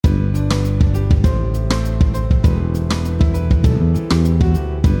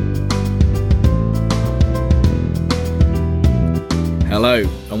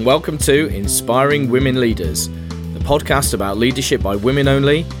and welcome to Inspiring Women Leaders, the podcast about leadership by women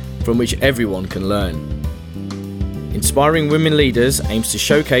only, from which everyone can learn. Inspiring Women Leaders aims to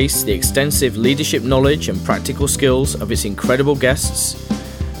showcase the extensive leadership knowledge and practical skills of its incredible guests,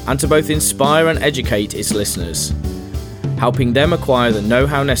 and to both inspire and educate its listeners, helping them acquire the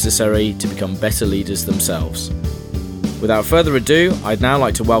know-how necessary to become better leaders themselves. Without further ado, I'd now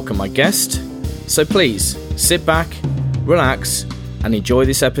like to welcome my guest, so please sit back, relax, and enjoy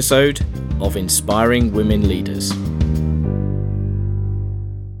this episode of Inspiring Women Leaders.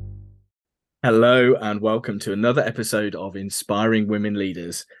 Hello and welcome to another episode of Inspiring Women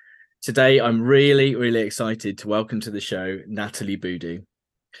Leaders. Today I'm really excited to welcome to the show Natalie Boudou.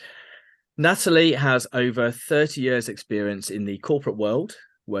 Natalie has over 30 years experience in the corporate world,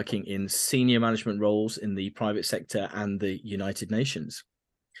 working in senior management roles in the private sector and the United Nations.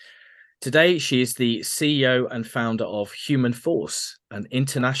 Today, she is the CEO and founder of Human Force, an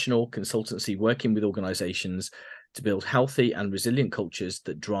international consultancy working with organizations to build healthy and resilient cultures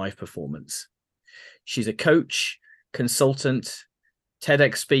that drive performance. She's a coach, consultant,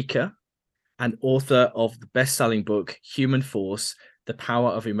 TEDx speaker, and author of the best-selling book, Human Force, The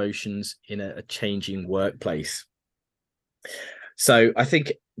Power of Emotions in a Changing Workplace. So I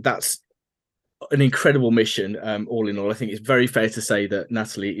think that's an incredible mission, all in all. I think it's very fair to say that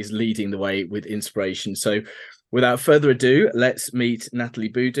Natalie is leading the way with inspiration. So without further ado, let's meet Natalie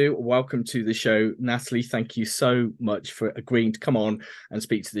Boudou. Welcome to the show, Natalie. Thank you so much for agreeing to come on and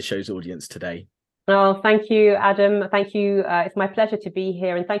speak to the show's audience today. Oh, thank you, Adam. Thank you. It's my pleasure to be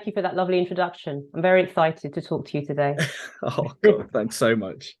here, and thank you for that lovely introduction. I'm very excited to talk to you today. Oh, God, thanks so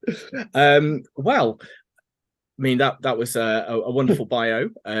much. Well, I mean, that was a wonderful bio.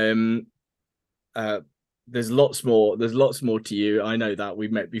 There's lots more to you. I know that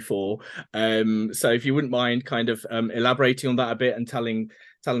we've met before. So if you wouldn't mind kind of elaborating on that a bit and telling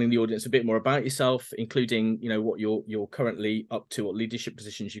the audience a bit more about yourself, including, you know, what you're currently up to, what leadership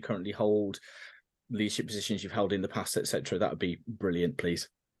positions you currently hold, leadership positions you've held in the past, etc. That would be brilliant, please.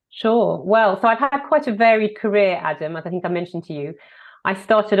 Sure. Well, so I've had quite a varied career, Adam, as I think I mentioned to you. I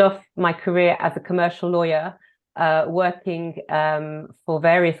started off my career as a commercial lawyer, working for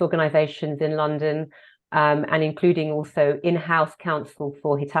various organizations in London, and including also in-house counsel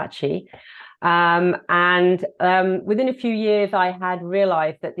for Hitachi. And within a few years, I had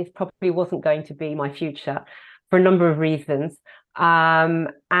realized that this probably wasn't going to be my future for a number of reasons. I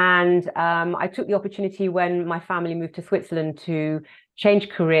took the opportunity when my family moved to Switzerland to change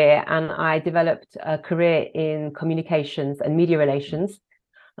career, and I developed a career in communications and media relations.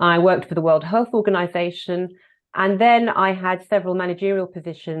 I worked for the World Health Organization, and then I had several managerial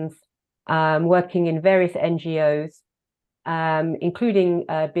positions working in various NGOs, including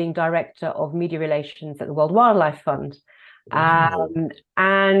being director of media relations at the World Wildlife Fund. Wow.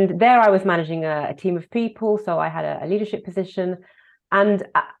 And there I was managing a team of people, so I had a leadership position. And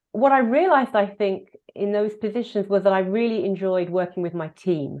what I realized, I think, in those positions was that I really enjoyed working with my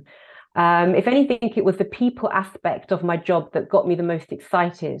team. If anything, it was the people aspect of my job that got me the most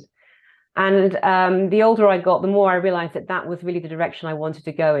excited. And the older I got, the more I realized that was really the direction I wanted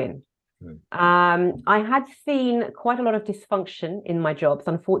to go in. I had seen quite a lot of dysfunction in my jobs,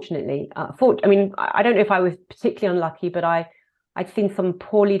 unfortunately. I don't know if I was particularly unlucky, but I'd seen some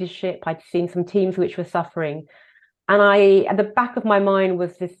poor leadership. I'd seen some teams which were suffering. And at the back of my mind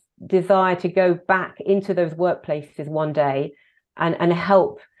was this desire to go back into those workplaces one day and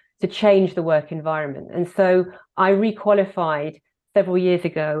help to change the work environment. And so I requalified several years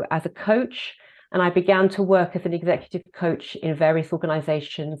ago as a coach, and I began to work as an executive coach in various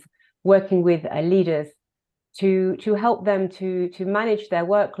organizations, working with leaders to help them to manage their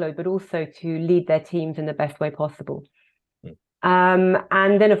workload, but also to lead their teams in the best way possible.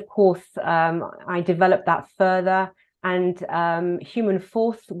 And then, of course, I developed that further, and Human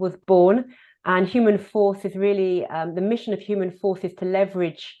Force was born. And Human Force is really, the mission of Human Force is to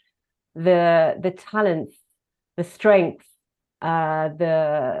leverage the talents, the strengths,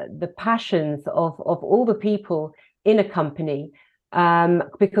 the passions of all the people in a company.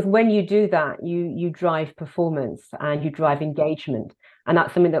 Because when you do that, you drive performance and you drive engagement, and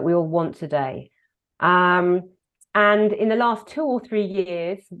that's something that we all want today. And in the last 2 or 3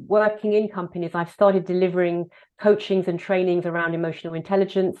 years working in companies, I've started delivering coachings and trainings around emotional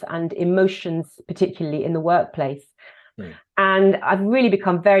intelligence and emotions, particularly in the workplace. And I've really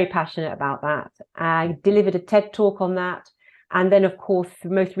become very passionate about that. I delivered a TED talk on that, and then, of course,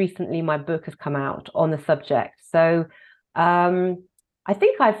 most recently my book has come out on the subject. So I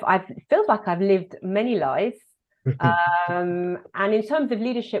think it feels like I've lived many lives. And in terms of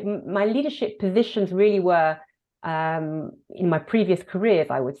leadership, my leadership positions really were in my previous careers,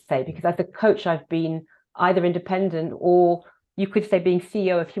 I would say, because as a coach, I've been either independent or you could say being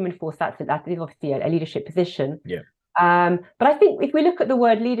CEO of Human Force. That is obviously a leadership position. Yeah. But I think if we look at the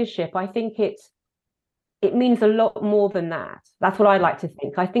word leadership, I think it means a lot more than that. That's what I like to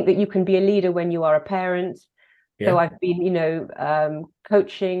think. I think that you can be a leader when you are a parent. Yeah. So I've been,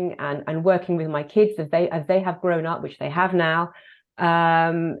 coaching and working with my kids as they have grown up, which they have now.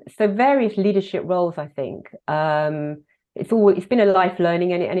 So various leadership roles, I think. It's been a life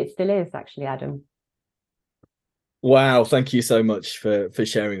learning, and it still is, actually, Adam. Wow, thank you so much for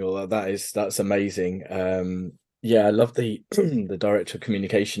sharing all that. That's amazing. Yeah, I love the the director of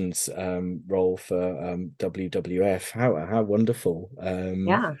communications role for WWF. How wonderful.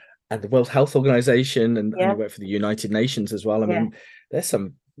 Yeah, And the World Health Organization, and yeah, you work for the United Nations as well. I yeah. mean, there's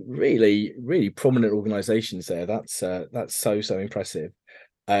some really, really prominent organizations there. That's so impressive.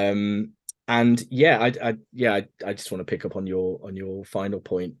 Um, and yeah, I just want to pick up on your final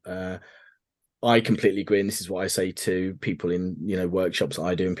point. I completely agree, and this is what I say to people in workshops that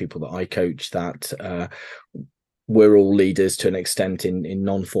I do and people that I coach, that we're all leaders to an extent in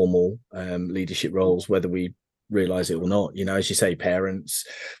non-formal leadership roles, whether we realize it or not. As you say, parents,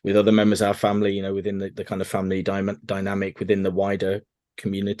 with other members of our family, within the kind of family dynamic, within the wider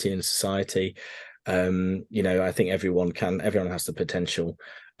community and society. I think everyone has the potential.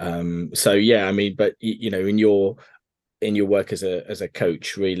 So yeah, I mean, but in your work as a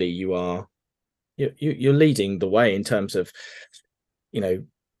coach, really, you're leading the way in terms of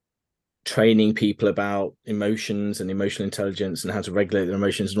training people about emotions and emotional intelligence and how to regulate their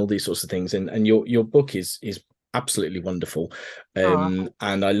emotions and all these sorts of things. And your book is absolutely wonderful. Oh,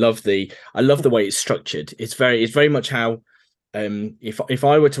 And I love the way it's structured. It's very much how if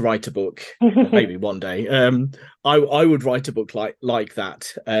I were to write a book, maybe one day, I would write a book like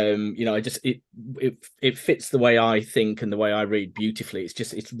that. It fits the way I think and the way I read beautifully.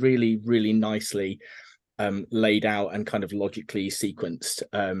 It's really, really nicely laid out and kind of logically sequenced.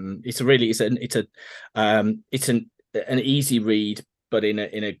 It's an easy read, but in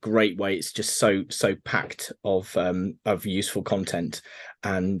a great way. It's just so packed of useful content.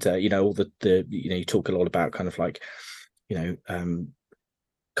 And all the you talk a lot about kind of like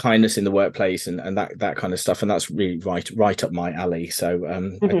kindness in the workplace and that kind of stuff, and that's really right up my alley. So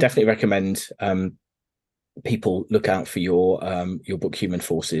I definitely recommend people look out for your book Human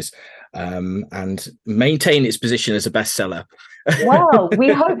Forces, and maintain its position as a bestseller. Well,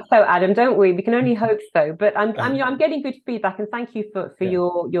 we hope so, Adam, don't we? We can only hope so. But I'm getting good feedback, and thank you for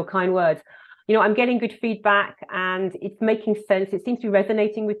Yeah. your kind words. I'm getting good feedback, and it's making sense. It seems to be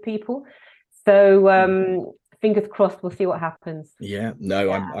resonating with people. So fingers crossed, we'll see what happens. Yeah, no,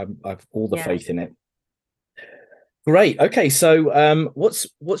 Yeah. I've all the Yeah. faith in it. Great. Okay, so what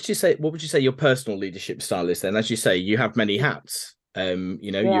would you say your personal leadership style is then? As you say, you have many hats.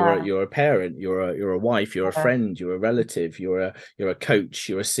 Yeah. You're a parent, you're a wife, you're a Yeah. friend, you're a relative, you're a coach,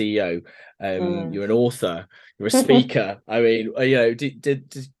 you're a CEO, Mm. you're an author, you're a speaker. I mean,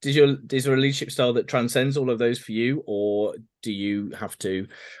 is there a leadership style that transcends all of those for you, or do you have to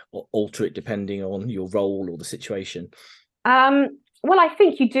alter it depending on your role or the situation? Well, I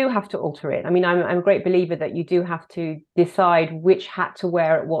think you do have to alter it. I mean, I'm a great believer that you do have to decide which hat to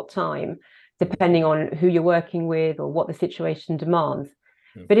wear at what time, depending on who you're working with or what the situation demands.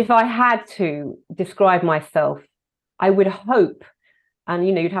 But if I had to describe myself, I would hope, and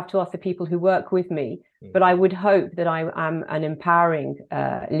you'd have to ask the people who work with me, but I would hope that I am an empowering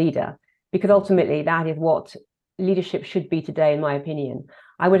leader, because ultimately that is what leadership should be today, in my opinion.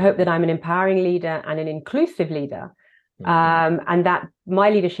 I would hope that I'm an empowering leader and an inclusive leader, and that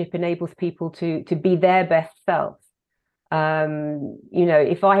my leadership enables people to be their best selves.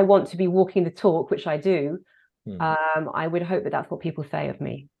 If I want to be walking the talk, which I do, I would hope that that's what people say of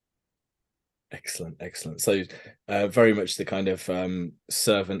me. Excellent. So very much the kind of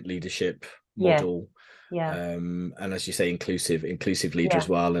servant leadership Yeah, model. yeah, And as you say, inclusive leader yeah. as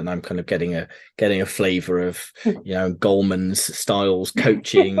well. And I'm kind of getting a flavor of Goldman's styles,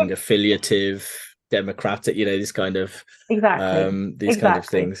 coaching, affiliative, democratic, this kind of Exactly. these kind of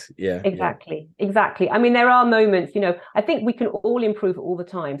Exactly. things. Yeah. Exactly. I mean, there are moments, I think we can all improve all the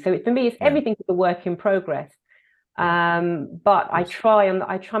time. So for me, it's everything's a work in progress. But I try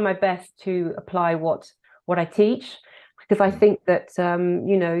my best to apply what I teach, because I think that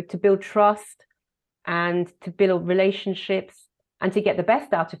to build trust and to build relationships and to get the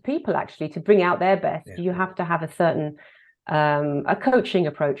best out of people, actually, to bring out their best, you have to have a certain a coaching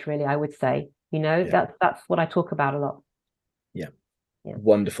approach, really, I would say. That's what I talk about a lot. Yeah. Yeah.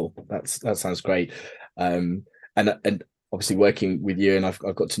 Wonderful. That sounds great. And obviously working with you, and I've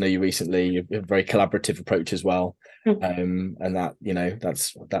got to know you recently. You have a very collaborative approach as well, and that, you know,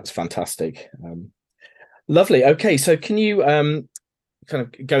 that's fantastic. Lovely. Okay, so can you kind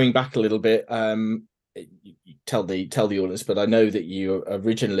of going back a little bit, tell the audience, but I know that you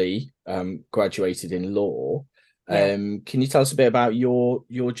originally graduated in law. Yeah. Can you tell us a bit about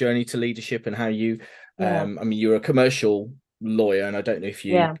your journey to leadership and how you, Yeah. I mean, you're a commercial lawyer, and I don't know if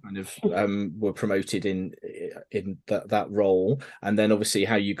you Yeah. kind of were promoted in that role, and then obviously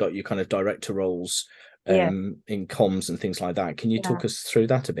how you got your kind of director roles Yeah. in comms and things like that. Can you Yeah. talk us through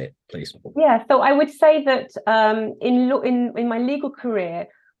that a bit, please? Yeah, so I would say that in my legal career,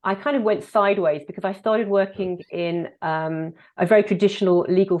 I kind of went sideways because I started working in a very traditional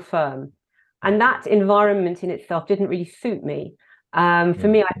legal firm, and that environment in itself didn't really suit me. For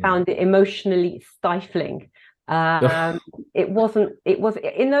me, I found it emotionally stifling. Um, it wasn't. It was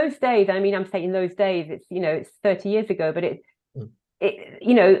in those days. I mean, I'm saying in those days. It's, you know, it's 30 years ago, but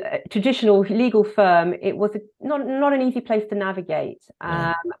you know, a traditional legal firm, it was not an easy place to navigate.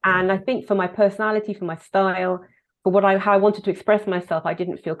 And I think for my personality, for my style, for how I wanted to express myself, I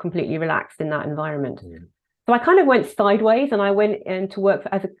didn't feel completely relaxed in that environment. So I kind of went sideways, and I went in to work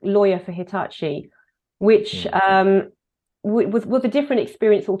as a lawyer for Hitachi, which was a different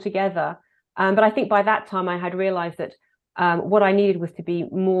experience altogether. But I think by that time I had realized that what I needed was to be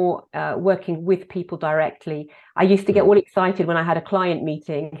more working with people directly. I used to get all excited when I had a client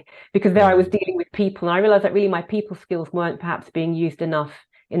meeting, because there I was dealing with people, and I realized that really my people skills weren't perhaps being used enough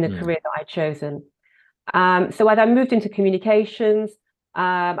in the career that I'd chosen. So as I moved into communications,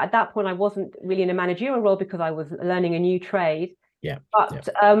 at that point I wasn't really in a managerial role because I was learning a new trade. But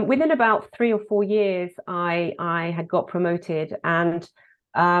within about 3 or 4 years, I had got promoted, and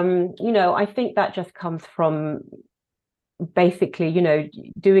you know, I think that just comes from basically, you know,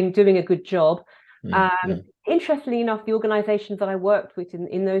 doing a good job. Interestingly enough, the organizations that I worked with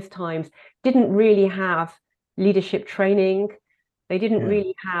in those times didn't really have leadership training. They didn't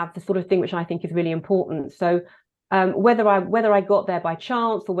really have the sort of thing which I think is really important. So whether I got there by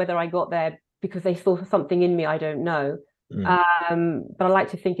chance or whether I got there because they saw something in me, I don't know. But I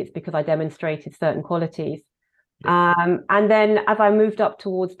like to think it's because I demonstrated certain qualities. And then as I moved up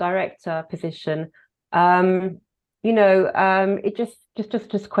towards director position, you know, it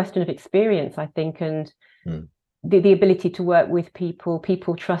just question of experience, I think, and the ability to work with people.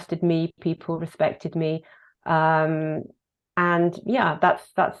 People trusted me, people respected me, and yeah, that's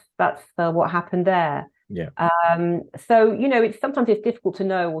what happened there. So, you know, sometimes it's difficult to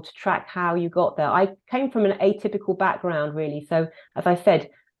know or to track how you got there. I came from an atypical background, really. So, as I said,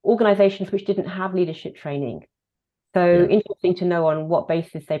 organizations which didn't have leadership training. So interesting to know on what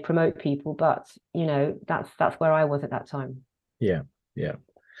basis they promote people, but you know, that's where I was at that time. Yeah, yeah.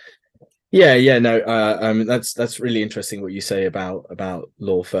 Yeah, no, that's really interesting what you say about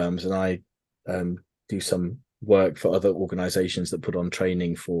law firms, and I do some work for other organizations that put on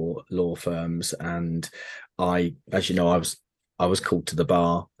training for law firms, and as you know, I was called to the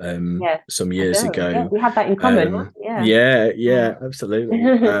bar some I years do. Yeah, ago. we have that in common. Yeah. Yeah, absolutely.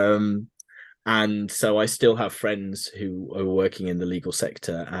 And so I still have friends who are working in the legal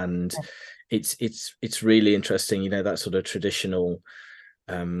sector, and it's really interesting, you know, that sort of traditional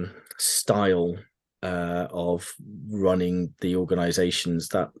style of running the organizations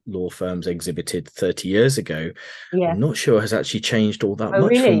that law firms exhibited 30 years ago. I'm not sure has actually changed all that Oh,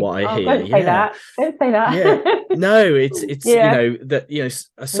 much from really? what I Oh, hear. don't say that. Don't say Yeah. that. No, it's you Yeah. know, that, you know,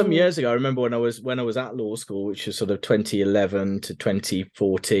 some years ago, I remember when I was at law school, which was sort of 2011 to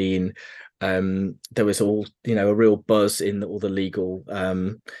 2014, there was all, you know, a real buzz in all the legal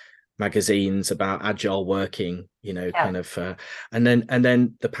magazines about agile working, you know, kind of and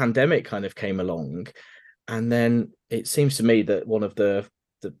then the pandemic kind of came along, and then it seems to me that one of the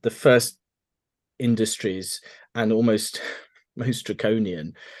first industries, and almost most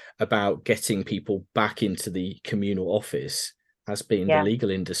draconian, about getting people back into the communal office has been the legal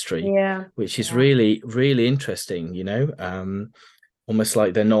industry, which is really, really interesting, you know, almost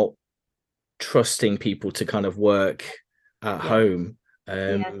like they're not trusting people to kind of work at home.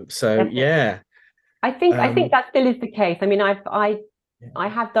 So I think that still is the case. I mean, I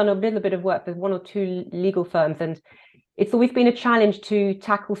have done a little bit of work with 1 or 2 legal firms, and it's always been a challenge to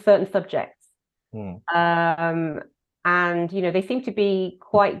tackle certain subjects. And you know, they seem to be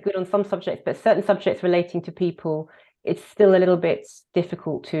quite good on some subjects, but certain subjects relating to people, it's still a little bit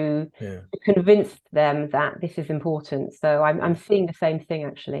difficult to convince them that this is important. So I'm seeing the same thing,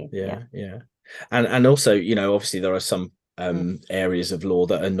 actually. Yeah. And also, you know, obviously there are some areas of law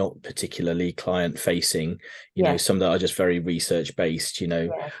that are not particularly client facing, Yes, some that are just very research based, yes,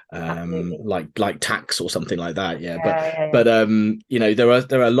 absolutely. like tax or something like that. Yeah. but Yeah, yeah, yeah. but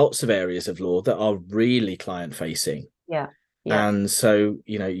there are lots of areas of law that are really client facing. Yeah, yeah. And so,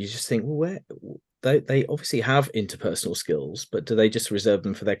 you just think, well, where they obviously have interpersonal skills, but do they just reserve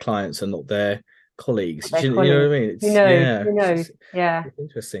them for their clients and not their colleagues? Their You know colleagues. what I mean? Who It's knows? yeah, Who knows? Yeah. it's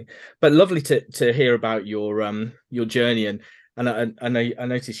interesting, but lovely to hear about your journey. And I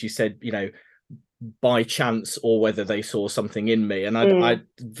noticed you said, by chance or whether they saw something in me, and Mm.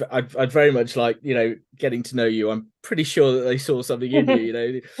 I'd very much like, getting to know you. I'm pretty sure that they saw something in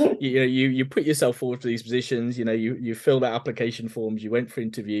you. You put yourself forward for these positions. You filled out application forms, you went for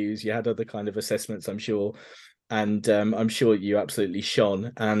interviews, you had other kind of assessments, I'm sure. And I'm sure you absolutely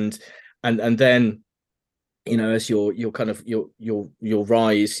shone. And then, as your kind of your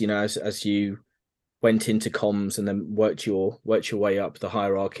rise, as you went into comms and then worked your way up the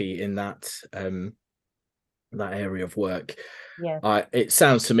hierarchy in that area of work. Yes. It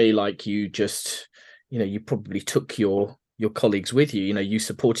sounds to me like you just, you probably took your colleagues with you. You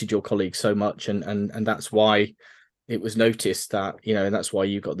supported your colleagues so much, and that's why it was noticed that, and that's why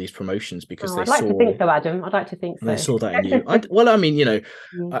you got these promotions, because Oh, they I'd like to think saw so, Adam. I'd like to think they so. saw that in you. Well, I mean,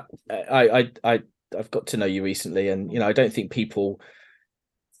 Mm. I've got to know you recently, and I don't think people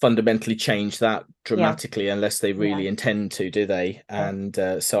fundamentally change that Yeah, dramatically unless they yeah, really intend to, do they? yeah. And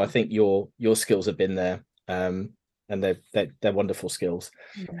so I think your skills have been there, and they're wonderful skills.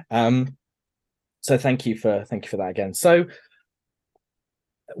 Mm. Um, so thank you for that again. So,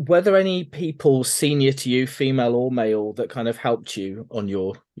 were there any people senior to you, female or male, that kind of helped you on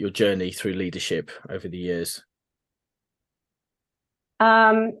your journey through leadership over the years?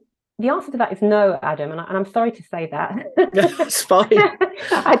 Um, the answer to that is no, Adam, and I'm sorry to say that. That's fine.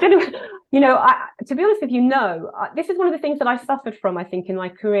 I don't know. To be honest with you, no. This is one of the things that I suffered from, I think, in my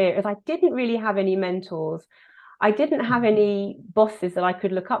career, is I didn't really have any mentors. I didn't have any bosses that I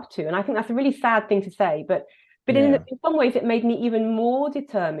could look up to, and I think that's a really sad thing to say. But Yeah, in some ways, it made me even more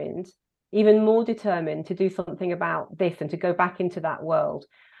determined to do something about this and to go back into that world.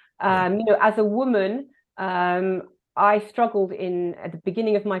 yeah, As a woman, I struggled at the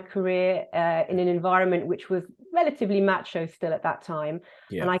beginning of my career in an environment which was relatively macho still at that time.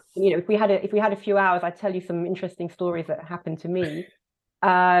 yeah. And if we had a few hours, I'd tell you some interesting stories that happened to me.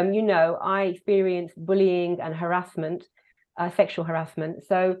 I experienced bullying and harassment, sexual harassment.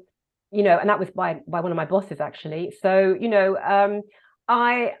 So, and that was by one of my bosses actually. So,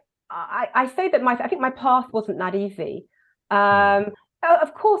 I I say that I think my path wasn't that easy. Mm, Um,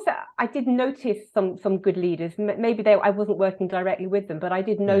 of course, I did notice some good leaders. Maybe I wasn't working directly with them, but I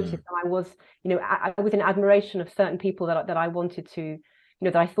did notice mm, that I was in admiration of certain people that I wanted to,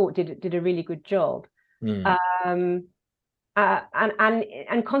 that I thought did a really good job. mm, Um,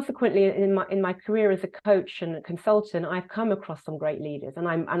 and consequently, in my career as a coach and a consultant, I've come across some great leaders, and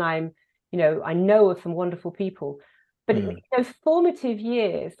I know of some wonderful people. But in mm, those formative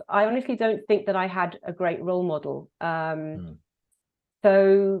years, I honestly don't think that I had a great role model. mm.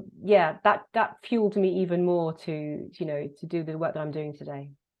 So yeah, that fueled me even more to do the work that I'm doing today.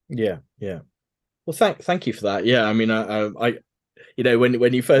 Yeah, yeah. Well, thank you for that. Yeah, I mean,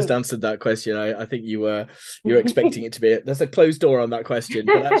 when you first Mm. answered that question, I think you were expecting it to be there's a closed door on that question,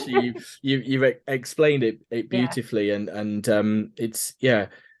 but actually you've explained it Yeah, beautifully. And it's, yeah,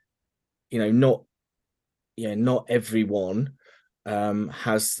 not, not everyone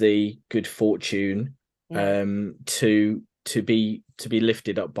has the good fortune yeah, to be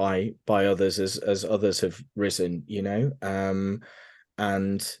lifted up by others, as others have risen,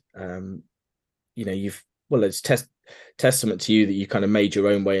 and you've, well, it's testament to you that you kind of made your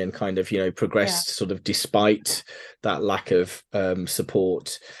own way and kind of, yeah, progressed sort of despite that lack of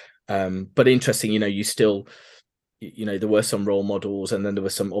support. But interesting, you still, there were some role models, and then there were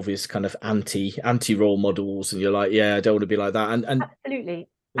some obvious kind of anti role models, and you're like, yeah, I don't want to be like that. And absolutely.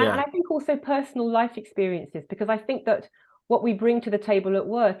 And yeah. I think also personal life experiences, because I think that what we bring to the table at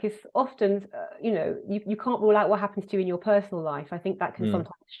work is often, you can't rule out what happens to you in your personal life. I think that can Mm,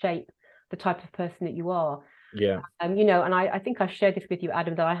 sometimes shape the type of person that you are. yeah. And I think I shared this with you,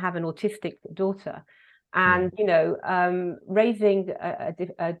 Adam, that I have an autistic daughter. Mm, And, raising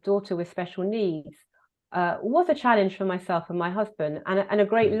a daughter with special needs was a challenge for myself and my husband, and a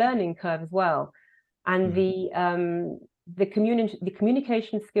great mm, learning curve as well. And mm, the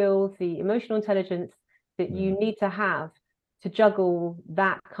communication skills, the emotional intelligence that you mm, need to have to juggle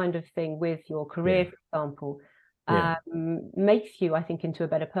that kind of thing with your career, yeah. for example, Yeah. makes you, I think, into a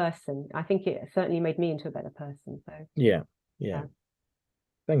better person. I think it certainly made me into a better person. So Yeah. Yeah. yeah.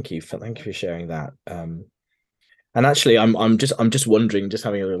 Thank you for sharing that. And actually, I'm just wondering, just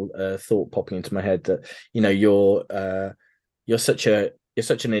having a little thought popping into my head that you're such a you're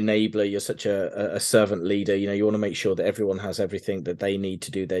such an enabler. You're such a servant leader. You want to make sure that everyone has everything that they need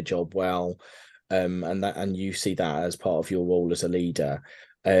to do their job well, and you see that as part of your role as a leader.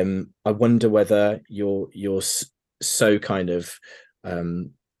 I wonder whether you're so kind of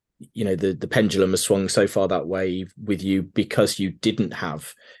the pendulum has swung so far that way with you because you didn't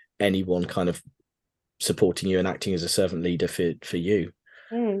have anyone kind of supporting you and acting as a servant leader for you.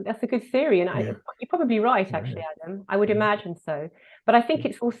 That's a good theory, and Yeah. you're probably right, Yeah. actually, Adam. I would Yeah. imagine so, but I think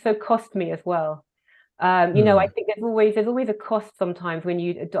it's also cost me as well. I Mm. think there's always a cost sometimes when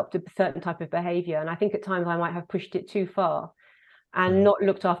you adopt a certain type of behavior, and I think at times I might have pushed it too far and Mm. not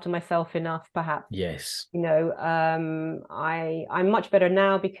looked after myself enough, perhaps. Yes. I'm much better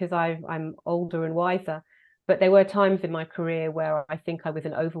now because I'm older and wiser, but there were times in my career where I think I was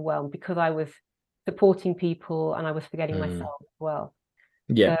an overwhelm because I was supporting people and I was forgetting Mm. myself as well.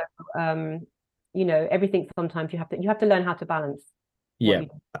 Yeah. So, everything sometimes you have to learn how to balance what Yeah. you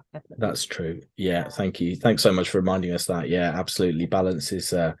do, definitely. That's true. Yeah. Yeah, Thank you. Thanks so much for reminding us that. Yeah, absolutely. Balance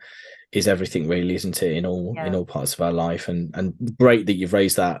is everything really, isn't it, in yeah, all parts of our life. And great that you've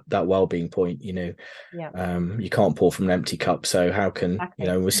raised that well-being point. yeah, You can't pour from an empty cup. So how can,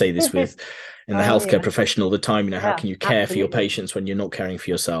 exactly. we say this with in the Oh healthcare yeah, profession all the time, how yeah, can you care for your absolutely. patients when you're not caring for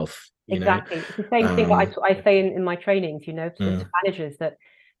yourself? Exactly. It's the same thing that Um, I say in my trainings, to mm, managers that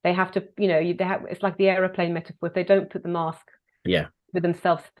they have to, they have, it's like the aeroplane metaphor. If they don't put the mask yeah, with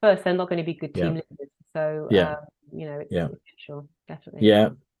themselves first, they're not going to be good yeah, team leaders. So, yeah, it's yeah, essential, definitely. yeah.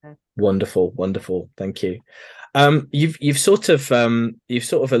 Uh, Wonderful, wonderful. Thank you. You've sort of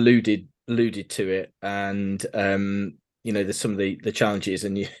alluded to it, and there's some of the challenges,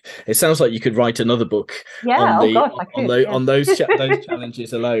 and it sounds like you could write another book yeah. on Oh the gosh, I on could. those Yeah. on those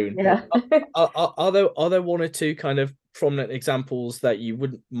challenges alone. Yeah. Are there one or two kind of prominent examples that you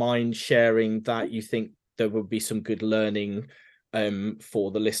wouldn't mind sharing that you think there would be some good learning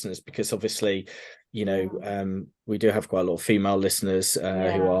for the listeners? Because obviously Yeah. we do have quite a lot of female listeners who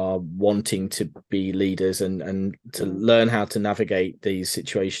Yeah. are wanting to be leaders and to Mm. learn how to navigate these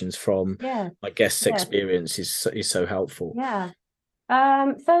situations from Yeah. my guest's Yeah. experience is so helpful. Yeah.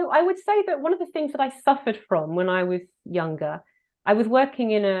 So I would say that one of the things that I suffered from when I was younger, I was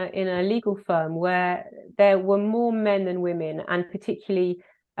working in a legal firm where there were more men than women, and particularly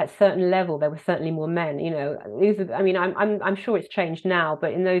at certain level, there were certainly more men. I mean, I'm sure it's changed now,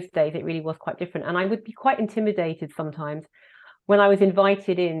 but in those days, it really was quite different. And I would be quite intimidated sometimes when I was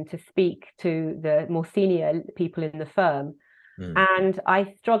invited in to speak to the more senior people in the firm. Mm. And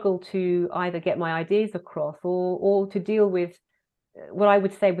I struggled to either get my ideas across or to deal with what I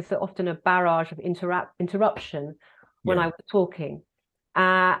would say was often a barrage of interruption when Yeah. I was talking.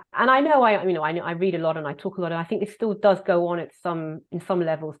 And I know I read a lot and I talk a lot, and I think this still does go on in some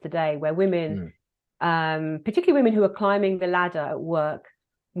levels today, where women, Mm. particularly women who are climbing the ladder at work,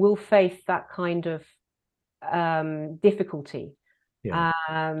 will face that kind of difficulty. Yeah.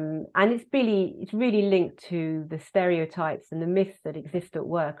 And it's really linked to the stereotypes and the myths that exist at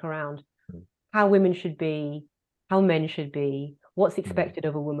work around Mm. how women should be, how men should be, what's Mm. expected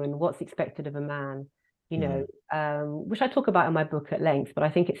of a woman, what's expected of a man, Mm. which I talk about in my book at length, but I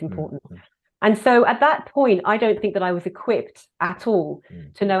think it's Mm. important. And so at that point, I don't think that I was equipped at all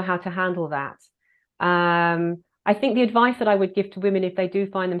Mm. to know how to handle that. I think the advice that I would give to women if they do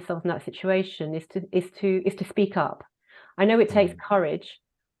find themselves in that situation is to speak up. I know it takes Mm. courage, Mm.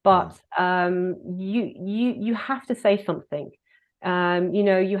 but you have to say something.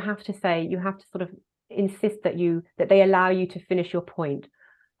 You have to sort of insist that they allow you to finish your point.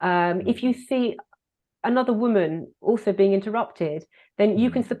 Mm. If you see another woman also being interrupted, then you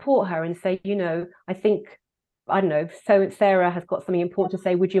can Mm. support her and say, I think, I don't know, so Sarah has got something important to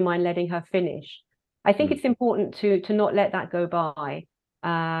say. Would you mind letting her finish? I think Mm. it's important to not let that go by.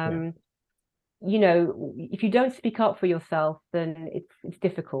 Yeah. Um, if you don't speak up for yourself, then it's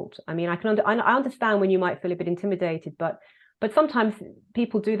difficult. I mean, I understand when you might feel a bit intimidated, but sometimes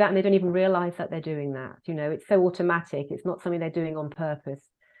people do that and they don't even realize that they're doing that. It's so automatic. It's not something they're doing on purpose.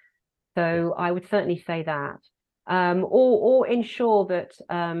 Yeah. So I would certainly say that, or ensure that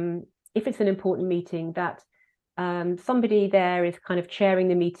if it's an important meeting, that somebody there is kind of chairing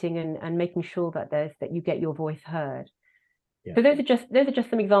the meeting and making sure that you get your voice heard. Yeah. So those are just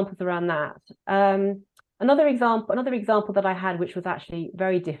some examples around that. Another example that I had, which was actually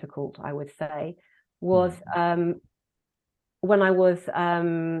very difficult, I would say, was Mm. when I was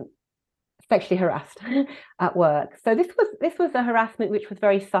sexually harassed at work. So this was a harassment which was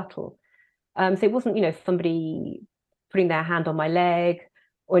very subtle. So it wasn't, somebody putting their hand on my leg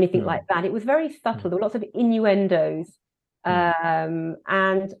or anything Mm, like that. It was very subtle. mm, There were lots of innuendos. mm,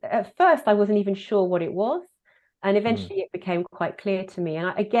 And at first, I wasn't even sure what it was. And mm, eventually, it became quite clear to me.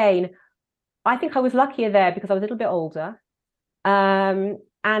 And again, I think I was luckier there because I was a little bit older. And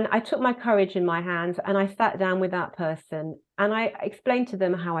I took my courage in my hands and I sat down with that person and I explained to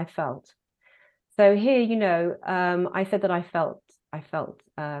them how I felt. So here, I said that I felt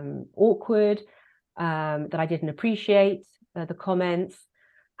awkward, that I didn't appreciate the comments.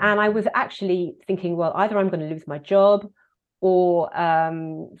 And I was actually thinking, well, either I'm going to lose my job or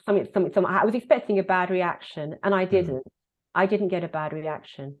something. I was expecting a bad reaction, and I mm. didn't. I didn't get a bad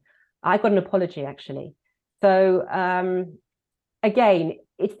reaction. I got an apology actually. So again,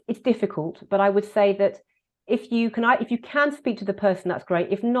 it's difficult, but I would say that if you can speak to the person, that's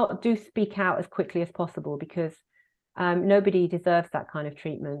great. If not, do speak out as quickly as possible because nobody deserves that kind of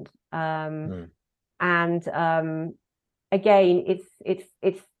treatment. Mm, And again, it's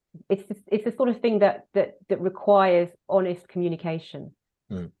the sort of thing that requires honest communication.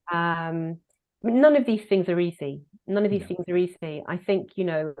 mm. None of these things are easy. None of these Yeah. things are easy. I think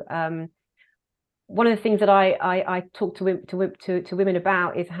one of the things that I talk to women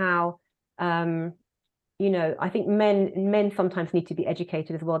about is how I think men sometimes need to be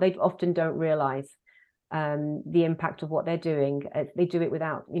educated as well. They often don't realize the impact of what they're doing. They do it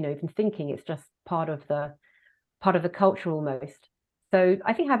without even thinking. It's just part of the culture almost. So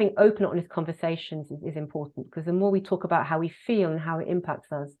I think having open, honest conversations is important because the more we talk about how we feel and how it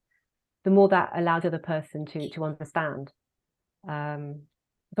impacts us, the more that allows the other person to understand.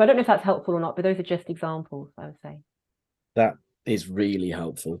 So I don't know if that's helpful or not, but those are just examples, I would say. That is really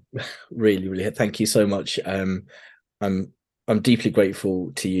helpful. Really, really. Thank you so much. I'm I'm deeply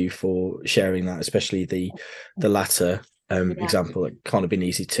grateful to you for sharing that, especially the latter Yeah, example. It can't have been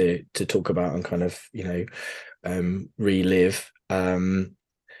easy to talk about and kind of relive.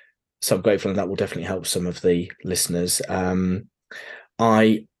 So I'm grateful, and that will definitely help some of the listeners.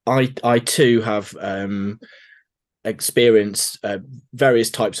 I too have experienced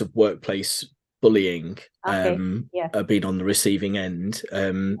various types of workplace bullying. okay. Yes, Been on the receiving end.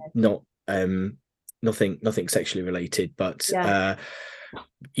 Not nothing sexually related, but yeah,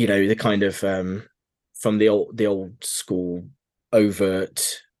 the kind of from the old school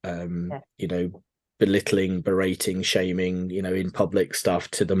overt yes, belittling, berating, shaming, in public stuff,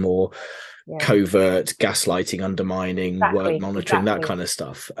 to the more yeah. covert gaslighting, undermining, work Exactly, monitoring, that exactly, kind of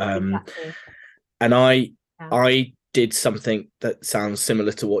stuff. exactly. And Yeah, I did something that sounds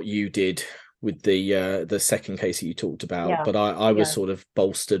similar to what you did with the second case that you talked about, yeah, but I was yeah. sort of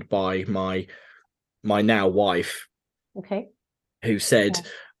bolstered by my now wife, Okay. who said,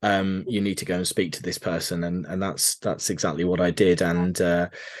 Yeah, you need to go and speak to this person, and that's exactly what I did. And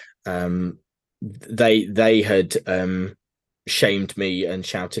um, they had shamed me and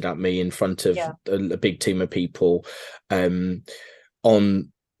shouted at me in front of yeah, a big team of people, um,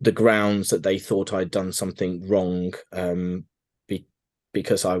 on the grounds that they thought I'd done something wrong, be,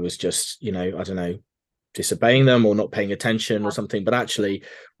 because I was just, I don't know, disobeying them or not paying attention or yeah, something. But actually,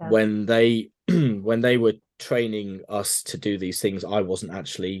 yeah, when they when they were training us to do these things, I wasn't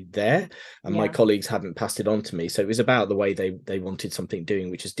actually there, and my yeah, colleagues hadn't passed it on to me. So it was about the way they wanted something doing,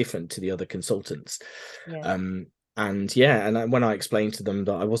 which is different to the other consultants. yeah, And yeah, and when I explained to them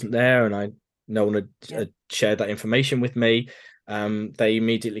that I wasn't there and no one yeah. had shared that information with me, they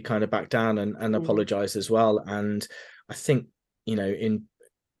immediately kind of backed down and Mm, apologized as well. And I think, in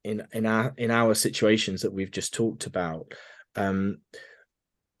our situations that we've just talked about, um,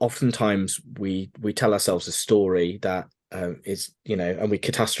 oftentimes we tell ourselves a story that is, and we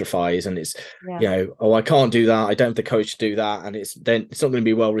catastrophize, and it's, yeah, oh, I can't do that, I don't have the courage to do that, and it's not going to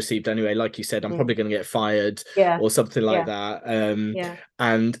be well received anyway. Like you said, I'm mm, probably going to get fired yeah, or something like yeah, that. yeah,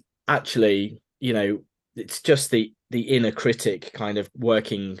 And actually, it's just the inner critic kind of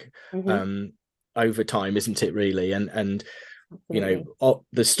working hmm, um overtime, isn't it, really? And absolutely.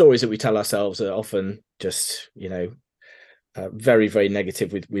 the stories that we tell ourselves are often just, very, very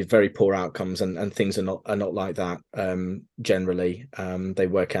negative, with very poor outcomes, and things are not like that. Generally, they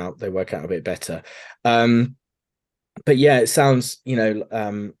work out a bit better. But yeah, it sounds,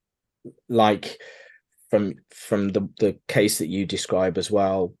 like from the case that you describe as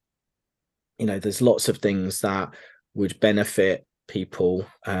well, there's lots of things that would benefit people,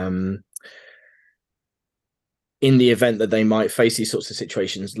 in the event that they might face these sorts of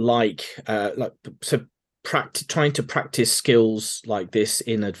situations, like so trying to practice skills like this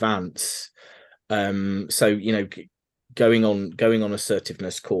in advance. So going on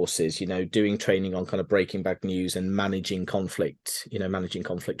assertiveness courses, doing training on kind of breaking bad news and managing conflict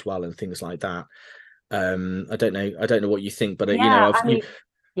well, and things like that. I don't know what you think, but Yeah, I you mean,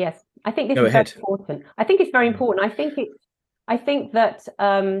 Yes, I think this Go is very ahead. important. I think it's very Mm. important. I think that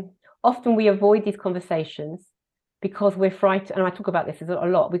often we avoid these conversations because we're frightened, and I talk about this a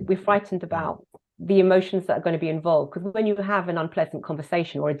lot. We're frightened Mm. about the emotions that are going to be involved. Because when you have an unpleasant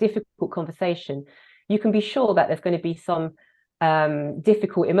conversation or a difficult conversation, you can be sure that there's going to be some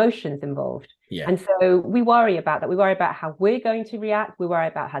difficult emotions involved. Yeah. And so we worry about that. We worry about how we're going to react. We worry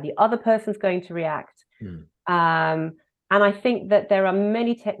about how the other person's going to react. Mm. And I think that there are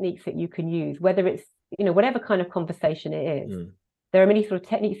many techniques that you can use, whether it's, whatever kind of conversation it is. Mm. There are many sort of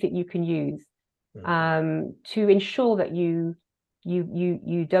techniques that you can use Mm. to ensure that you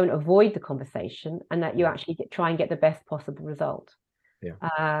don't avoid the conversation and that you Mm. actually try and get the best possible result.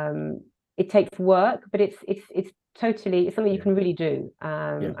 Yeah. It takes work, but it's totally, it's something you Yeah. can really do.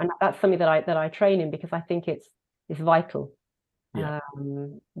 Yeah. And that's something that I train in because I think it's vital. Yeah.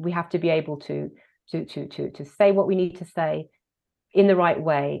 We have to be able to say what we need to say in the right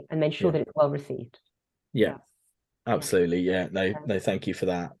way and then sure Yeah. that it's well received. Yeah. Yeah, yeah, Absolutely. Yeah. No, yeah, no, thank you for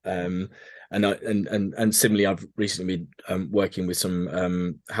that. And similarly, I've recently been working with some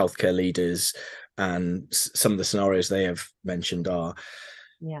healthcare leaders, and some of the scenarios they have mentioned are,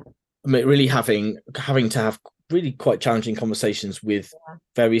 yeah, I mean, really having to have really quite challenging conversations with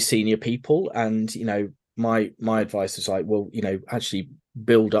very senior people. And my advice is like, well, actually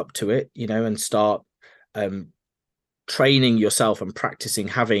build up to it, and start um training yourself and practicing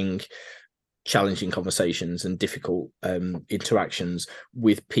having challenging conversations and difficult interactions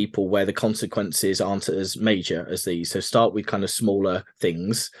with people where the consequences aren't as major as these. So start with kind of smaller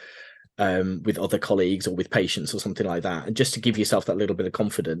things, with other colleagues or with patients or something like that, and just to give yourself that little bit of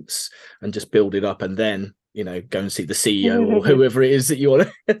confidence and just build it up, and then go and see the CEO or yeah. whoever it is that you want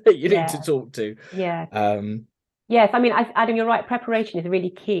that you need Yeah, to talk to. yeah. um Yes, I mean, Adam, you're right. Preparation is really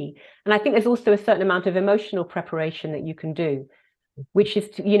key. And I think there's also a certain amount of emotional preparation that you can do, which is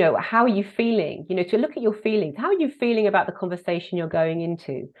to, how are you feeling? To look at your feelings. How are you feeling about the conversation you're going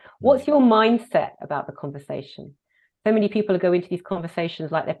into? mm, What's your mindset about the conversation? So many people go into these conversations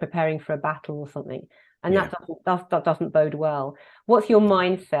like they're preparing for a battle or something, and yeah, that doesn't bode well. What's your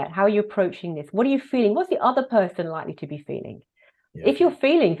mindset? How are you approaching this? What are you feeling? What's the other person likely to be feeling? yeah, If you're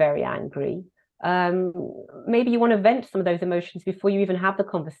feeling very angry, um, maybe you want to vent some of those emotions before you even have the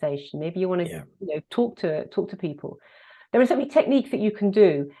conversation. Maybe you want to, yeah, talk to people. There are so many techniques that you can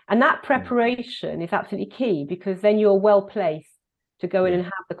do, and that mm, preparation is absolutely key because then you're well placed to go in yeah, and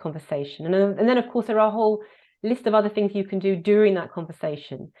have the conversation. And then of course there are a whole list of other things you can do during that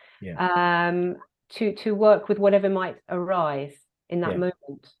conversation, yeah, um, to work with whatever might arise in that yeah,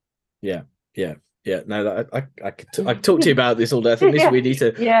 moment. yeah, yeah. Yeah, no, I could talk to you about this all day. I think Yeah, I yeah, need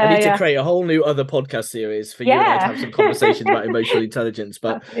to yeah, create a whole new other podcast series for you and I to have yeah. some conversations about emotional intelligence.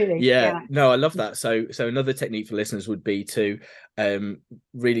 But Absolutely, yeah, yeah, no, I love that. So another technique for listeners would be to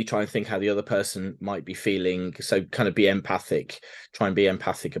really try and think how the other person might be feeling. So kind of be empathic, try and be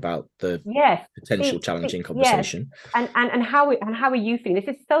empathic about the yes. potential See, challenging yes, conversation. and how are you feeling?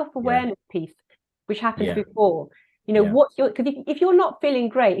 This is Yeah, self-awareness piece, which happens yeah, before. yeah, What's your because if you're not feeling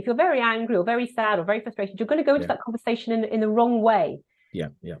great, if you're very angry or very sad or very frustrated, you're going to go into yeah, that conversation in the wrong way. yeah,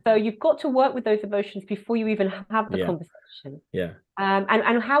 yeah, So you've got to work with those emotions before you even have the yeah, conversation. yeah.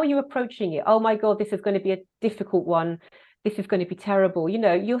 And how are you approaching it? Oh my God, this is going to be a difficult one. This is going to be terrible.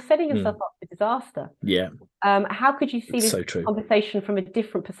 You're setting yourself Mm, up for disaster. yeah, How could you see it's this so true. conversation from a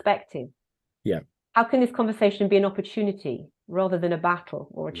different perspective? Yeah. How can this conversation be an opportunity rather than a battle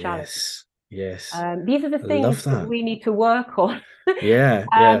or a challenge? Yes, yes. These are the I things love that that. we need to work on. Yeah,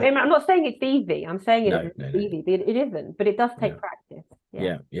 yeah. And I'm not saying it's easy. I'm saying it No, isn't no, no. easy. It isn't, but it does Yeah, take practice. Yeah.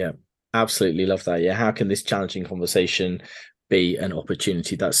 yeah, yeah. Absolutely love that. Yeah. How can this challenging conversation be an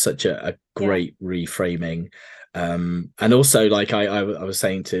opportunity? That's such a Yeah. great reframing. And also, like I was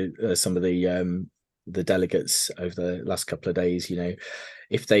saying to some of the delegates over the last couple of days,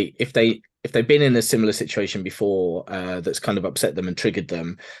 if they've been in a similar situation before, that's kind of upset them and triggered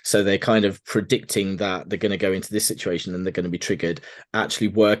them, so they're kind of predicting that they're going to go into this situation and they're going to be triggered, actually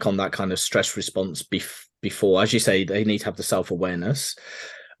work on that kind of stress response before. As you say, they need to have the self-awareness,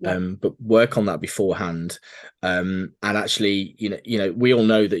 Yeah. but work on that beforehand. And actually, we all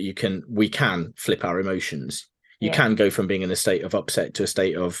know that we can flip our emotions. You Yeah. can go from being in a state of upset to a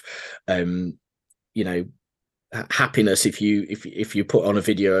state of you know happiness if you put on a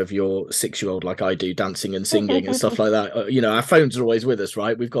video of your 6-year-old, like I do, dancing and singing and stuff like that. Our phones are always with us,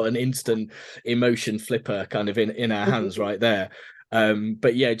 right? We've got an instant emotion flipper kind of in our hands right there.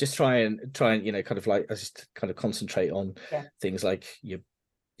 But yeah, just try and kind of like, just kind of concentrate on Yeah. things like your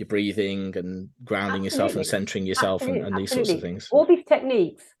breathing and grounding yourself and Absolutely. centering yourself, Absolutely. and these sorts of Absolutely. things. All these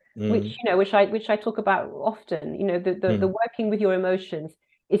techniques, which Mm, which I talk about often, the mm, working with your emotions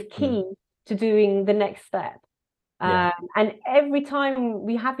is key to doing the next step. Yeah. And every time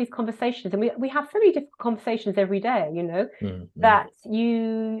we have these conversations, and we have so many different conversations every day, that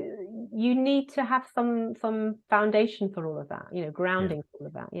you need to have some foundation for all of that, grounding for all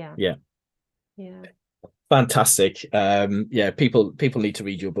of that. Yeah. Yeah. Yeah. Fantastic. Yeah, people need to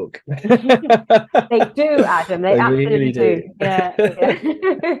read your book. They do, Adam. They really absolutely do. do.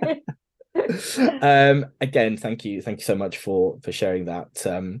 Yeah. Again, thank you so much for sharing that.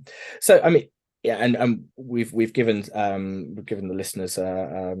 So I mean, yeah, and we've given the listeners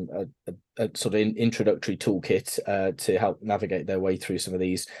a sort of introductory toolkit to help navigate their way through some of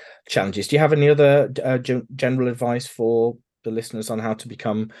these challenges. Do you have any other general advice for the listeners on how to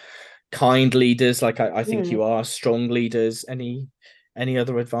become kind leaders? Like I think you are strong leaders. Any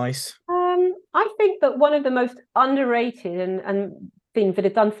other advice? I think that one of the most underrated and things that are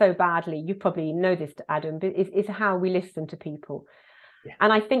done so badly, you probably know this, Adam, but is how we listen to people. Yeah.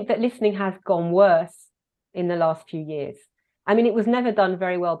 And I think that listening has gone worse in the last few years. I mean, it was never done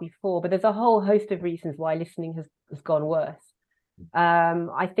very well before, but there's a whole host of reasons why listening has gone worse.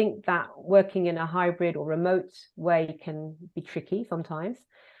 I think that working in a hybrid or remote way can be tricky sometimes.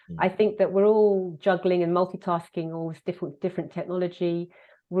 I think that we're all juggling and multitasking all this different technology.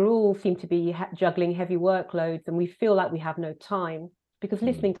 We all seem to be juggling heavy workloads, and we feel like we have no time because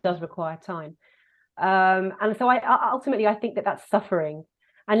listening does require time. And so ultimately I think that that's suffering.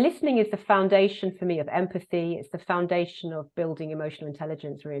 And listening is the foundation for me of empathy. It's the foundation of building emotional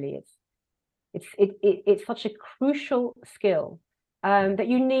intelligence. Really, it's such a crucial skill that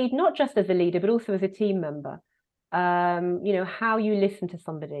you need, not just as a leader but also as a team member. How you listen to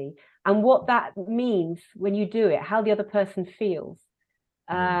somebody and what that means when you do it, how the other person feels.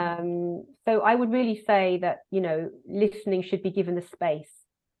 So I would really say that, listening should be given the space.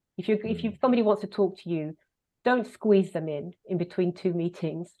 If somebody wants to talk to you, don't squeeze them in between two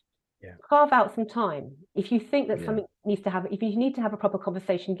meetings. Yeah. Carve out some time. If you think that something if you need to have a proper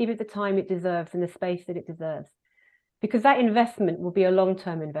conversation, give it the time it deserves and the space that it deserves, because that investment will be a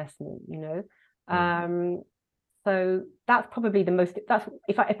long-term investment, So that's probably that's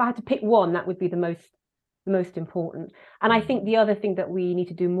if I had to pick one, that would be the most important. And I think the other thing that we need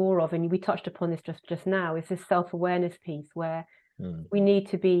to do more of, and we touched upon this just now, is this self-awareness piece where we need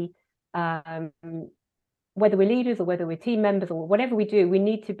to be, whether we're leaders or whether we're team members or whatever we do, we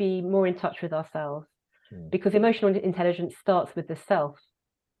need to be more in touch with ourselves, because emotional intelligence starts with the self.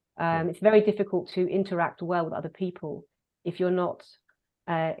 It's very difficult to interact well with other people if you're not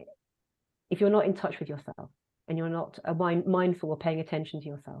in touch with yourself and you're not mindful or paying attention to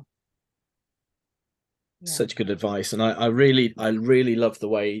yourself. Yeah. Such good advice, and I really love the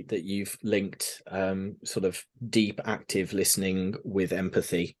way that you've linked sort of deep active listening with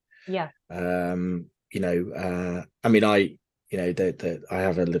empathy. Yeah. I mean, I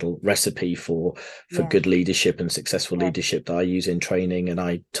have a little recipe for good leadership and successful leadership that I use in training, and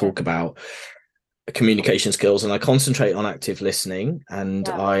I talk about communication skills, and I concentrate on active listening, and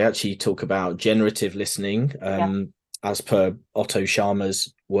I actually talk about generative listening as per Otto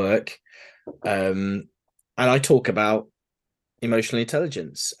Scharmer's work, and I talk about emotional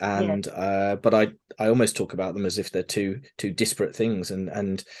intelligence, and but I almost talk about them as if they're two disparate things,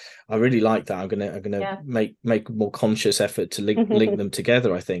 and I really like that. I'm gonna make more conscious effort to link them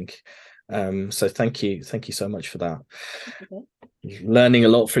together, I think. So thank you so much for that. Learning a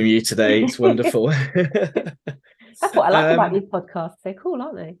lot from you today. It's wonderful. That's what I like about these podcasts. They're cool,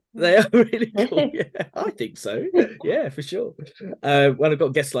 aren't they? They are really cool. Yeah, I think so. Yeah, for sure. When I've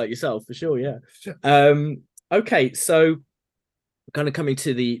got guests like yourself, for sure. Yeah. Okay, so kind of coming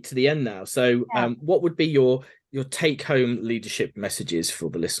to the end now. So, what would be your take-home leadership messages for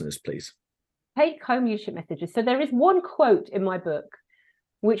the listeners, please? Take-home leadership messages. So there is one quote in my book,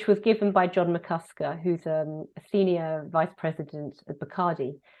 which was given by John McCusker, who's a senior vice president at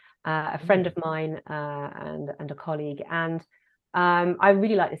Bacardi, a friend of mine and a colleague. And I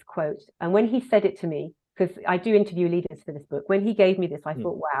really like this quote. And when he said it to me, because I do interview leaders for this book, when he gave me this, I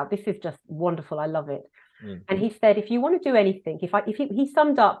thought, wow, this is just wonderful. I love it. And he said, if you want to do anything, he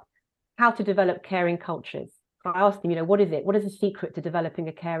summed up how to develop caring cultures. I asked him, what is it? What is the secret to developing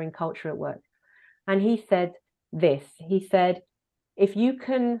a caring culture at work? And he said this. He said, if you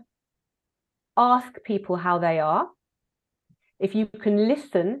can ask people how they are, if you can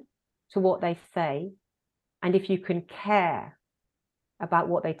listen to what they say, and if you can care about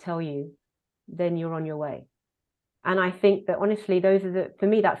what they tell you, then you're on your way. And I think that honestly, for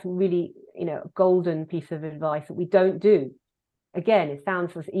me, that's really, a golden piece of advice that we don't do. Again, it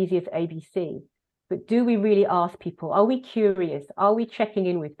sounds as easy as ABC, but do we really ask people? Are we curious? Are we checking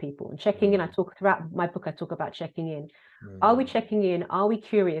in with people? And checking in, I talk throughout my book, I talk about checking in. Are we checking in? Are we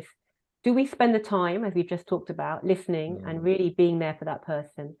curious? Do we spend the time, as we've just talked about, listening and really being there for that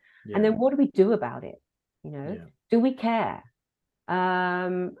person? And then what do we do about it? You know, do we care?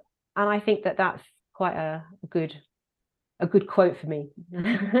 And I think that that's quite a good quote for me.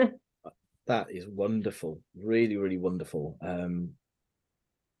 That is wonderful, really, really wonderful.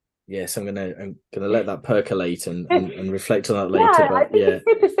 Yes, I'm gonna let that percolate and reflect on that later. I But think it's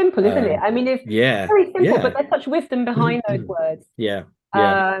super simple, isn't it? I mean, it's very simple, but there's such wisdom behind those words. Yeah.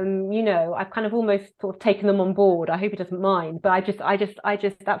 You know, I've kind of almost sort of taken them on board. I hope he doesn't mind, but I just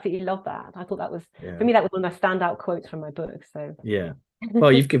absolutely love that. I thought that was for me, that was one of my standout quotes from my book. So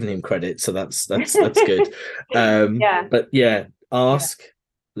well, you've given him credit, so that's good. But ask,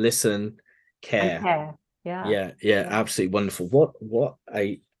 listen, care. And care. Yeah, absolutely wonderful. What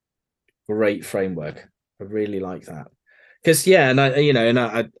a great framework. I really like that. Because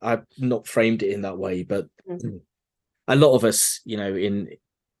I've not framed it in that way, but a lot of us,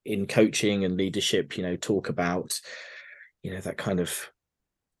 in coaching and leadership, talk about, that kind of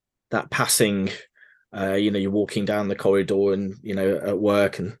that passing, you're walking down the corridor and, at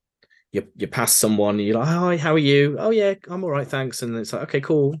work, and you pass someone and you're like, hi, how are you? Oh yeah, I'm all right, thanks. And it's like, okay,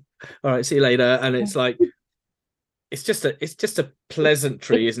 cool. All right, see you later. And it's like, it's just a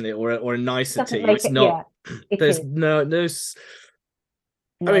pleasantry, isn't it? Or a nicety. It's not, there's no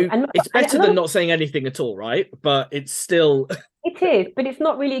I mean, it's better than not saying anything at all, right? But it's still it is, but it's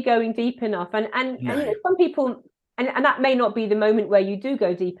not really going deep enough. And some people, and that may not be the moment where you do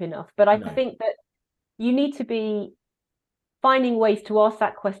go deep enough, but I think that you need to be finding ways to ask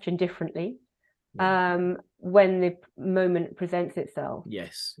that question differently when the moment presents itself.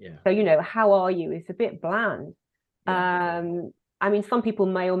 Yes, yeah. So, how are you? It's a bit bland. I mean, some people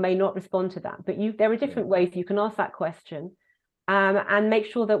may or may not respond to that, but there are different ways you can ask that question. And make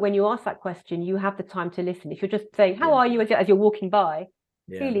sure that when you ask that question, you have the time to listen. If you're just saying, how are you, as you're walking by,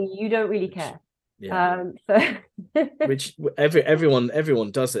 clearly you don't really care. Which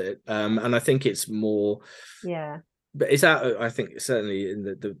everyone does it. And I think it's more. But is that, I think certainly in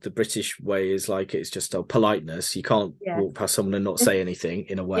the British way is like, it's just a politeness. You can't walk past someone and not say anything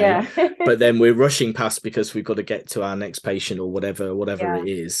in a way. But then we're rushing past because we've got to get to our next patient or whatever it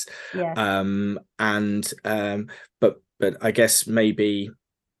is. But I guess maybe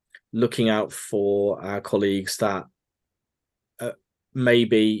looking out for our colleagues that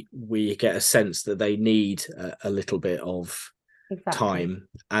maybe we get a sense that they need a little bit of time,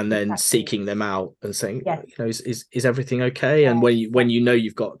 and then seeking them out and saying, is everything okay? And when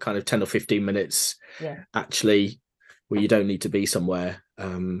you've got kind of 10 or 15 minutes actually where you don't need to be somewhere,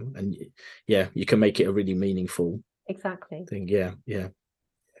 and you can make it a really meaningful thing.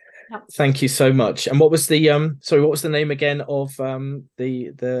 Thank you so much. And what was the what was the name again of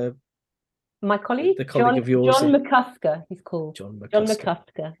my colleague? The colleague of yours? John McCusker, he's called. John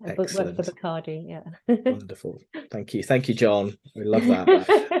McCusker. Works for Bacardi, Wonderful. Thank you, John. We love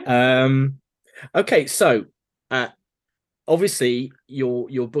that. Okay, so obviously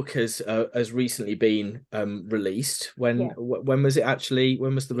your book has recently been released. When was it actually?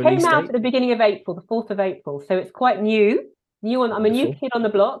 When was the release date? Came out at the beginning of April, the 4th of April. So it's quite new. I'm a new kid on the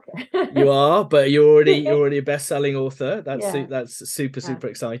block. You are, but you're already a best-selling author. That's super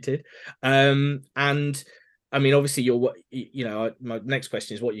excited. And I mean, obviously, my next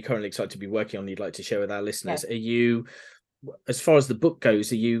question is what you're currently excited to be working on. You'd like to share with our listeners. Are you, as far as the book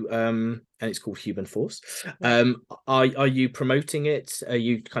goes, are you and it's called Human Force? Are you promoting it? Are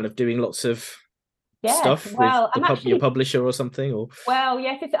you kind of doing lots of stuff with your publisher or something? Or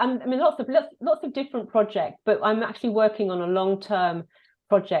yes, I mean, lots of different projects, but I'm actually working on a long-term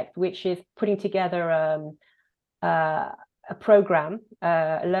project which is putting together a program,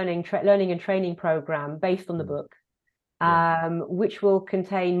 a learning and training program based on the book, which will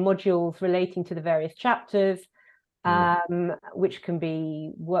contain modules relating to the various chapters, which can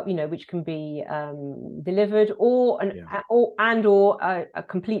be delivered or a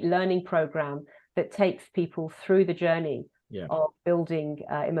complete learning program that takes people through the journey of building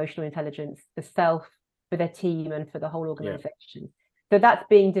emotional intelligence for self, for their team, and for the whole organization. So that's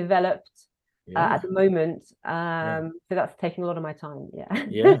being developed at the moment. So that's taking a lot of my time.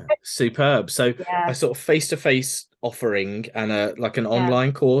 Superb. So a sort of face-to-face offering and an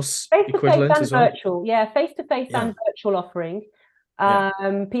online course equivalent as well. Virtual, face-to-face and virtual offering.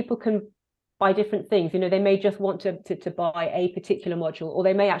 People can buy different things. They may just want to buy a particular module, or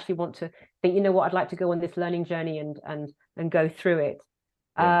they may actually want to think, I'd like to go on this learning journey and go through it.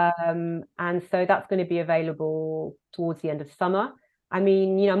 And so that's going to be available towards the end of summer. I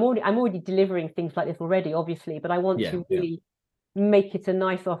mean, you know, I'm already delivering things like this already, obviously, but I want to really make it a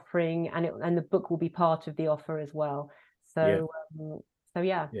nice offering, and the book will be part of the offer as well. So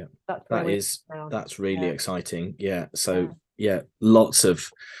yeah, that's really exciting. So lots of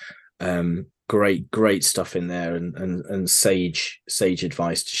great stuff in there, and sage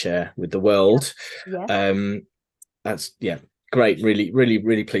advice to share with the world. That's great.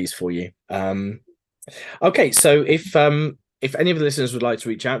 Really pleased for you. Okay, so if any of the listeners would like to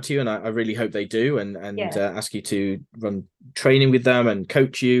reach out to you, and I really hope they do, and ask you to run training with them and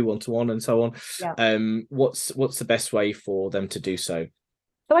coach you one-to-one and so on, what's the best way for them to do so?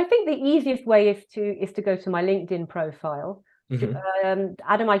 So I think the easiest way is to go to my LinkedIn profile.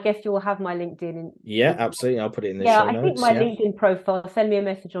 Adam, I guess you will have my LinkedIn. Absolutely. I'll put it in the show notes. I think my LinkedIn profile, send me a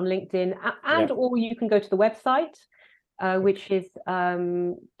message on LinkedIn, or you can go to the website, which is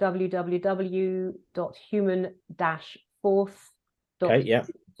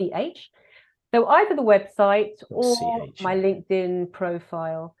www.human-force.ch. So either the website or my LinkedIn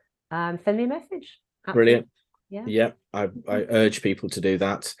profile, send me a message. Absolutely. Brilliant. I urge people to do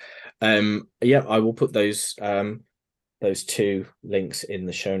that. I will put those two links in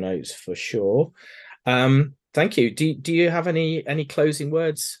the show notes for sure. Thank you. Do you have any closing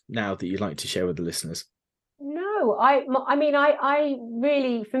words now that you'd like to share with the listeners? No, I mean, I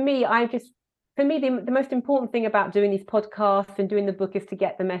really, for me, the most important thing about doing these podcasts and doing the book is to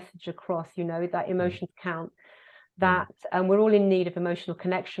get the message across, you know, that emotions count, that we're all in need of emotional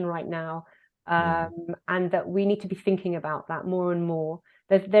connection right now, and that we need to be thinking about that more and more.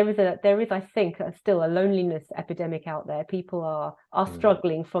 There is, I think, still a loneliness epidemic out there. People are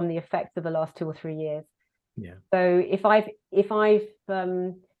struggling from the effects of the last 2 or 3 years. So if I've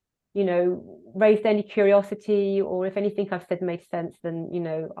you know, raised any curiosity, or if anything I've said made sense, then, you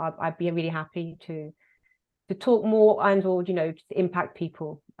know, I'd be really happy to talk more or, you know, to impact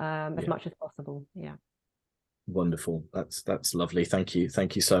people as much as possible. Wonderful. That's lovely. Thank you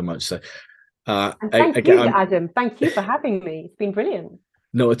so much. So thank you, Adam. Thank you for having me. It's been brilliant.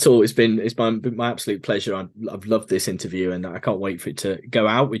 Not at all. It's my absolute pleasure. I've loved this interview, and I can't wait for it to go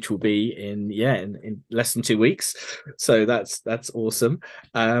out, which will be in less than 2 weeks. So that's awesome.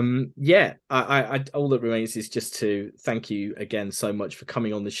 I all that remains is just to thank you again so much for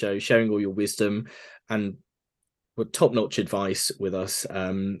coming on the show, sharing all your wisdom and top-notch advice with us.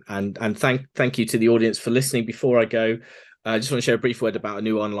 And thank you to the audience for listening. Before I go, I just want to share a brief word about a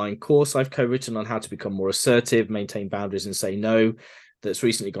new online course I've co-written on how to become more assertive, maintain boundaries, and say no. That's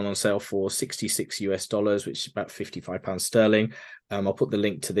recently gone on sale for $66, which is about £55 sterling. I'll put the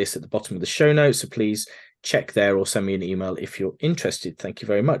link to this at the bottom of the show notes, so please check there or send me an email if you're interested. Thank you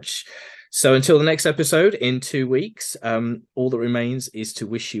very much. So until the next episode in 2 weeks, all that remains is to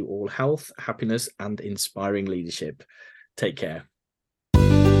wish you all health, happiness, and inspiring leadership. Take care.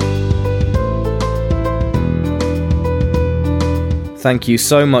 Thank you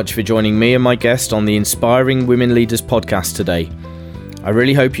so much for joining me and my guest on the Inspiring Women Leaders podcast today. I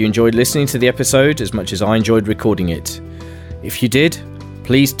really hope you enjoyed listening to the episode as much as I enjoyed recording it. If you did,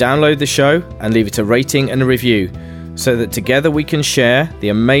 please download the show and leave it a rating and a review so that together we can share the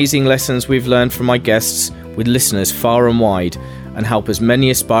amazing lessons we've learned from my guests with listeners far and wide and help as many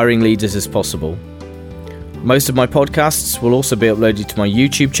aspiring leaders as possible. Most of my podcasts will also be uploaded to my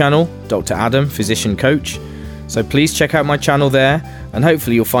YouTube channel, Dr. Adam, Physician Coach. So please check out my channel there, and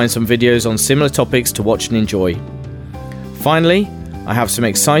hopefully you'll find some videos on similar topics to watch and enjoy. Finally, I have some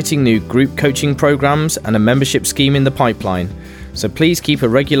exciting new group coaching programs and a membership scheme in the pipeline, so please keep a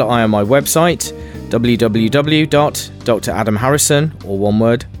regular eye on my website,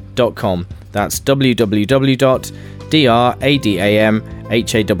 www.dradamharrison.com. That's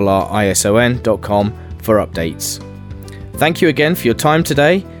www.dradamharrison.com for updates. Thank you again for your time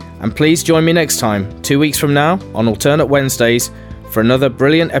today, and please join me next time, 2 weeks from now, on alternate Wednesdays, for another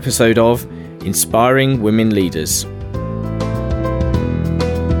brilliant episode of Inspiring Women Leaders.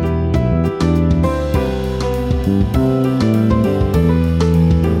 Mm-hmm.